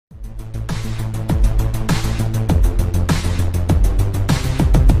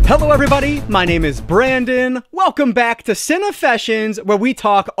Hello everybody, my name is Brandon. Welcome back to Cinefessions, where we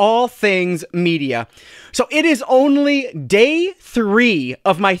talk all things media. So it is only day 3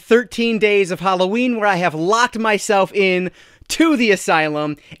 of my 13 days of Halloween where I have locked myself in to the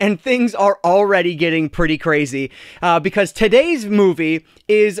asylum, and things are already getting pretty crazy because today's movie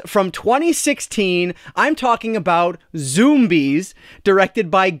is from 2016. I'm talking about Zoombies, directed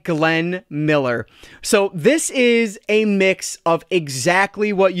by Glenn Miller. So this is a mix of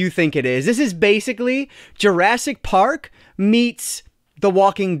exactly what you think it is. This is basically Jurassic Park meets The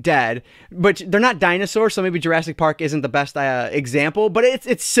Walking Dead, but they're not dinosaurs, so maybe Jurassic Park isn't the best example, but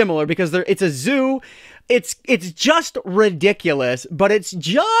it's similar because it's a zoo. It's just ridiculous, but it's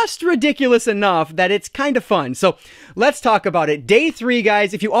just ridiculous enough that it's kind of fun. So let's talk about it. Day 3,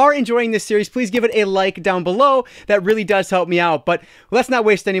 guys. If you are enjoying this series, please give it a like down below. That really does help me out. But let's not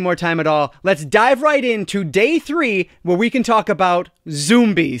waste any more time at all. Let's dive right into day 3, where we can talk about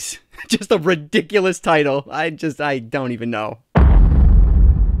Zoombies. Just a ridiculous title. I don't even know.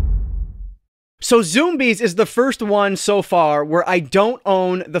 So Zoombies is the first one so far where I don't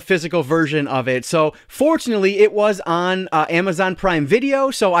own the physical version of it. So fortunately, it was on Amazon Prime Video,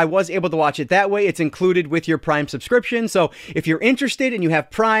 so I was able to watch it that way. It's included with your Prime subscription. So if you're interested and you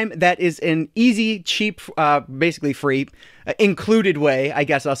have Prime, that is an easy, cheap, basically free, included way, I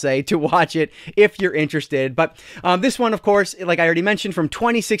guess I'll say, to watch it if you're interested. But this one, of course, like I already mentioned, from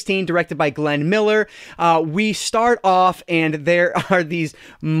 2016, directed by Glenn Miller. We start off and there are these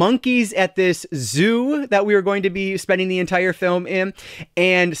monkeys at this zoo that we are going to be spending the entire film in,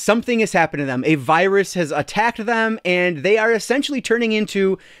 and something has happened to them. A virus has attacked them, and they are essentially turning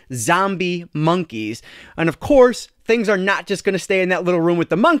into zombie monkeys. And of course, things are not just going to stay in that little room with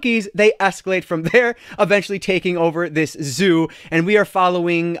the monkeys. They escalate from there, eventually taking over this zoo. And we are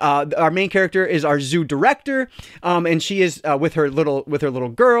following, our main character is our zoo director, and she is with her little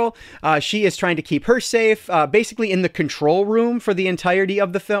girl. She is trying to keep her safe, basically in the control room for the entirety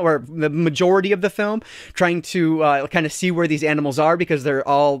of the film, or the majority of the film, trying to kind of see where these animals are because they're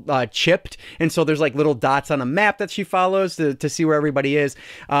all chipped. And so there's like little dots on a map that she follows to see where everybody is.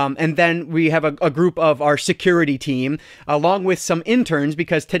 And then we have a group of our security team, along with some interns,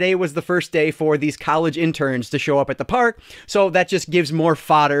 because today was the first day for these college interns to show up at the park. So that just gives more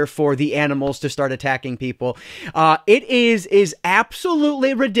fodder for the animals to start attacking people. It is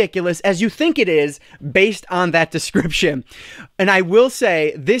absolutely ridiculous, as you think it is, based on that description. And I will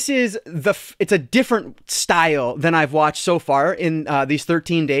say, this is it's a different style than I've watched so far in these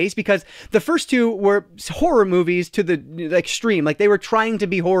 13 days, because the first 2 were horror movies to the extreme. Like, they were trying to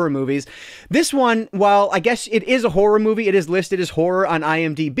be horror movies. This one, while I guess it is a horror movie, it is listed as horror on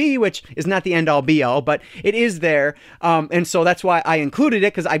IMDb, which is not the end-all be-all, but it is there. And so that's why I included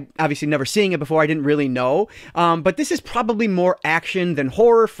it, because I obviously never seeing it before. I didn't really know. But this is probably more action than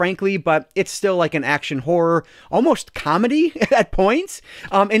horror, frankly, but it's still like an action horror, almost comedy at points.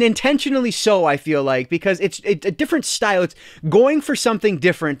 And intentionally so, I feel like, because it's a different style. It's going for something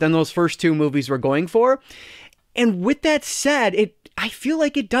different than those first 2 movies were going for. And with that said, I feel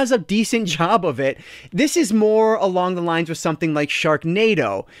like it does a decent job of it. This is more along the lines with something like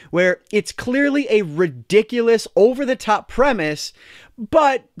Sharknado, where it's clearly a ridiculous, over-the-top premise,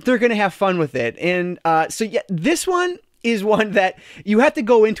 but they're going to have fun with it. And so yeah, this one is one that you have to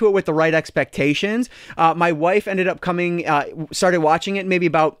go into it with the right expectations. My wife ended up started watching it maybe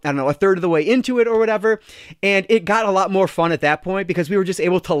about, I don't know, a third of the way into it or whatever. And it got a lot more fun at that point because we were just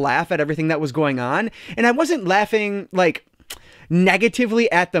able to laugh at everything that was going on. And I wasn't laughing like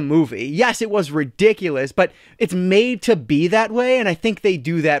negatively at the movie. Yes, it was ridiculous, but it's made to be that way. And I think they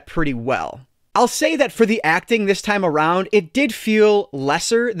do that pretty well. I'll say that for the acting this time around, it did feel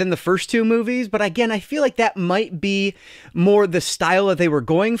lesser than the first 2 movies, but again, I feel like that might be more the style that they were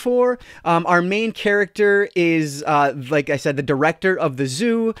going for. Our main character is, like I said, the director of the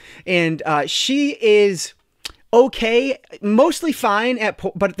zoo, and she is okay, mostly fine,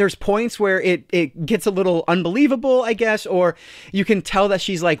 but there's points where it gets a little unbelievable, I guess, or you can tell that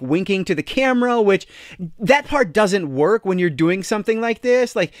she's like winking to the camera, which that part doesn't work when you're doing something like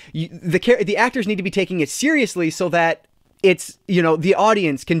this. Like, the actors need to be taking it seriously so that it's, you know, the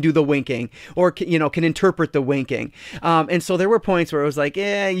audience can do the winking or, you know, can interpret the winking. And so there were points where it was like,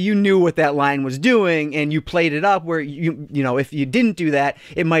 you knew what that line was doing and you played it up where you know, if you didn't do that,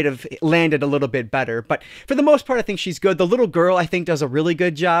 it might have landed a little bit better. But for the most part, I think she's good. The little girl, I think, does a really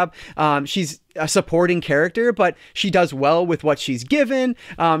good job. She's a supporting character, but she does well with what she's given.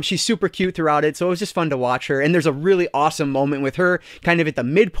 She's super cute throughout it, so it was just fun to watch her. And there's a really awesome moment with her kind of at the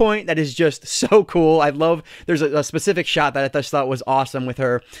midpoint that is just so cool. I love, there's a specific shot that I just thought was awesome with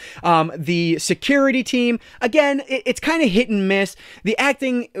her. The security team, again, it's kind of hit and miss. The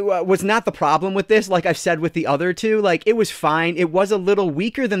acting was not the problem with this, like I've said with the other two. Like, it was fine. It was a little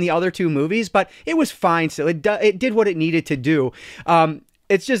weaker than the other two movies, but it was fine still. It did what it needed to do.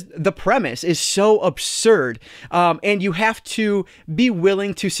 It's just the premise is so absurd, and you have to be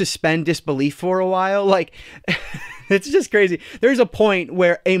willing to suspend disbelief for a while. Like, it's just crazy. There's a point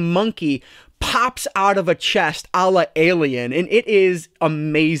where a monkey pops out of a chest a la Alien, and it is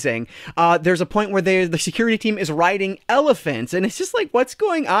amazing. There's a point where the security team is riding elephants, and it's just like, what's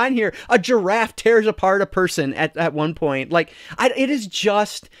going on here? A giraffe tears apart a person at one point. Like, it is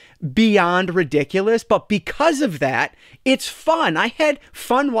just beyond ridiculous, but because of that, it's fun. I had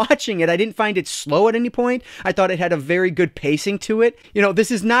fun watching it. I didn't find it slow at any point. I thought it had a very good pacing to it. You know,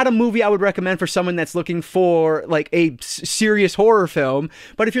 this is not a movie I would recommend for someone that's looking for like a serious horror film,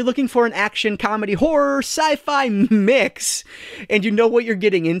 but if you're looking for an action, comedy, horror, sci-fi mix, and you know what you're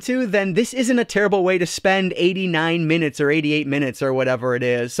getting into, then this isn't a terrible way to spend 89 minutes or 88 minutes or whatever it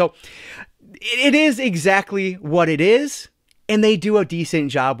is. So it is exactly what it is, and they do a decent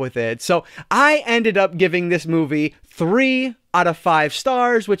job with it. So I ended up giving this movie 3 out of 5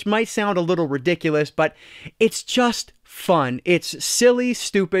 stars, which might sound a little ridiculous, but it's just fun. It's silly,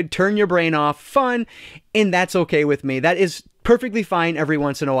 stupid, turn your brain off, fun, and that's okay with me. That is perfectly fine every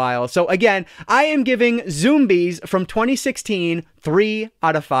once in a while. So again, I am giving Zoombies from 2016 3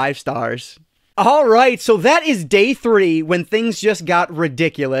 out of 5 stars. All right, so that is day 3 when things just got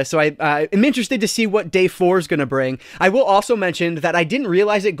ridiculous. So I am interested to see what day 4 is going to bring. I will also mention that I didn't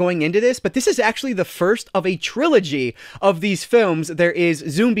realize it going into this, but this is actually the first of a trilogy of these films. There is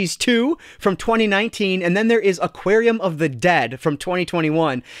Zoombies 2 from 2019, and then there is Aquarium of the Dead from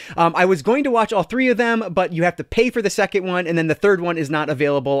 2021. I was going to watch all 3 of them, but you have to pay for the second one, and then the third one is not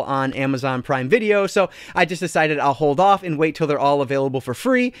available on Amazon Prime Video, so I just decided I'll hold off and wait till they're all available for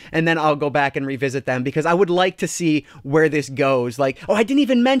free, and then I'll go back and revisit them, because I would like to see where this goes. Like, oh, I didn't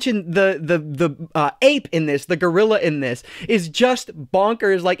even mention the ape in this, the gorilla in this is just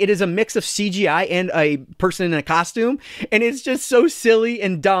bonkers. Like, it is a mix of CGI and a person in a costume, and it's just so silly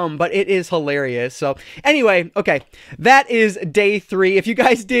and dumb, but it is hilarious. So anyway, okay, that is day 3. If you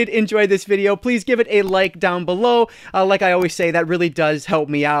guys did enjoy this video, please give it a like down below. Like I always say, that really does help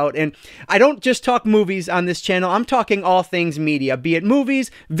me out. And I don't just talk movies on this channel. I'm talking all things media, be it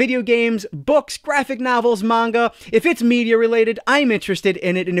movies, video games, books, graphic novels, manga. If it's media related, I'm interested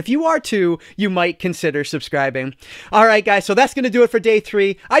in it, and if you are too, you might consider subscribing. Alright guys, so that's going to do it for day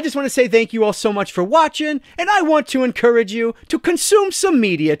 3. I just want to say thank you all so much for watching, and I want to encourage you to consume some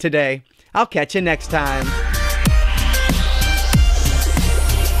media today. I'll catch you next time.